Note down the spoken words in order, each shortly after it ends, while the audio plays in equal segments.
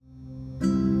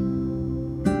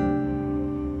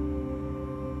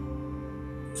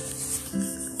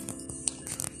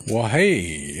Well, hey,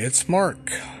 it's Mark.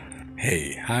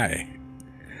 Hey, hi.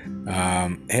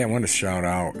 Hey, I want to shout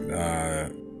out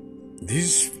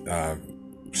these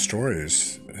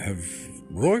stories have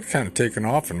really kind of taken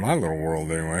off in my little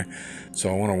world anyway. So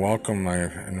I want to welcome, I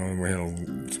know we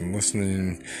had some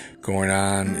listening going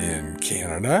on in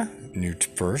Canada, new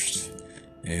first,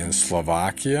 and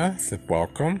Slovakia,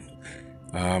 welcome.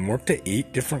 We're up to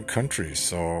 8 different countries,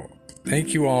 so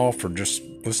thank you all for just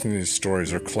listening to these stories.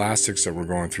 They're classics that we're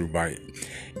going through by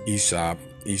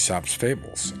Aesop's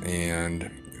Fables.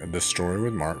 And the story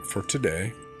with Mark for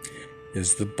today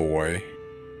is The Boy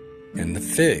and the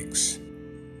Figs.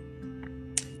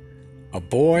 A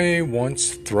boy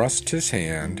once thrust his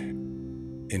hand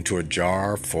into a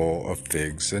jar full of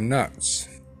figs and nuts.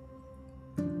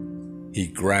 He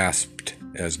grasped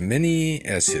as many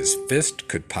as his fist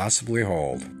could possibly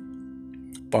hold.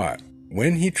 But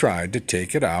when he tried to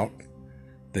take it out,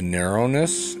 the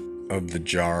narrowness of the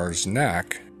jar's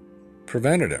neck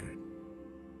prevented him.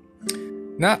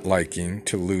 Not liking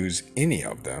to lose any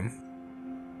of them,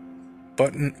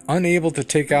 but unable to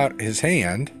take out his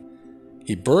hand,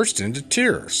 he burst into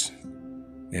tears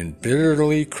and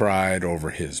bitterly cried over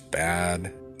his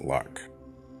bad luck.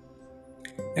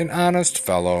 An honest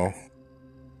fellow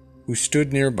who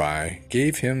stood nearby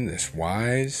gave him this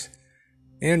wise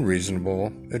and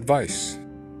reasonable advice.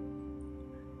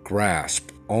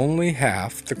 Grasp only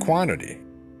half the quantity,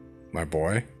 my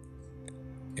boy,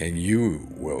 and you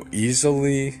will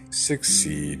easily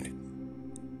succeed.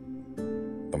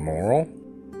 The moral?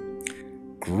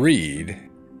 Greed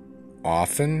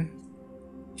often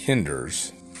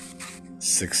hinders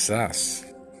success.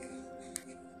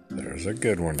 There's a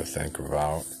good one to think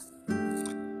about.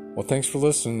 Well, thanks for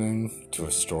listening to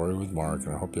A Story with Mark,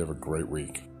 and I hope you have a great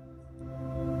week.